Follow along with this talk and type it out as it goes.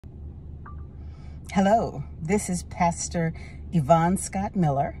Hello, this is Pastor Yvonne Scott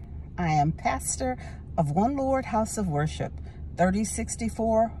Miller. I am pastor of One Lord House of Worship,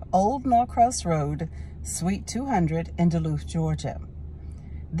 3064 Old Norcross Road, Suite 200 in Duluth, Georgia.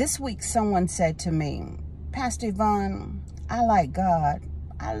 This week someone said to me, Pastor Yvonne, I like God.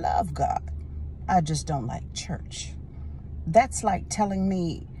 I love God. I just don't like church. That's like telling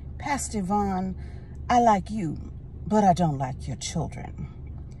me, Pastor Yvonne, I like you, but I don't like your children.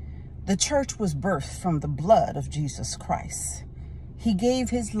 The church was birthed from the blood of Jesus Christ. He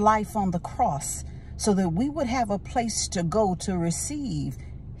gave his life on the cross so that we would have a place to go to receive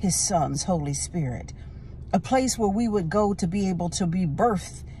his Son's Holy Spirit, a place where we would go to be able to be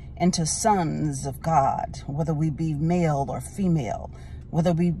birthed into sons of God, whether we be male or female,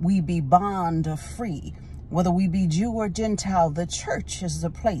 whether we be bond or free, whether we be Jew or Gentile. The church is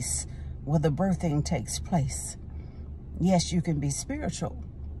the place where the birthing takes place. Yes, you can be spiritual,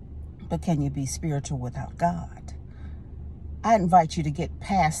 but can you be spiritual without God? I invite you to get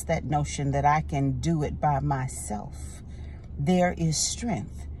past that notion that I can do it by myself. There is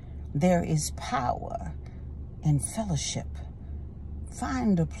strength. There is power in fellowship.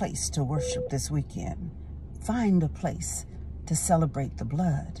 Find a place to worship this weekend. Find a place to celebrate the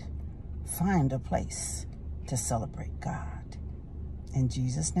blood. Find a place to celebrate God. In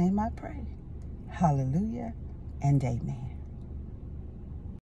Jesus' name I pray. Hallelujah and amen.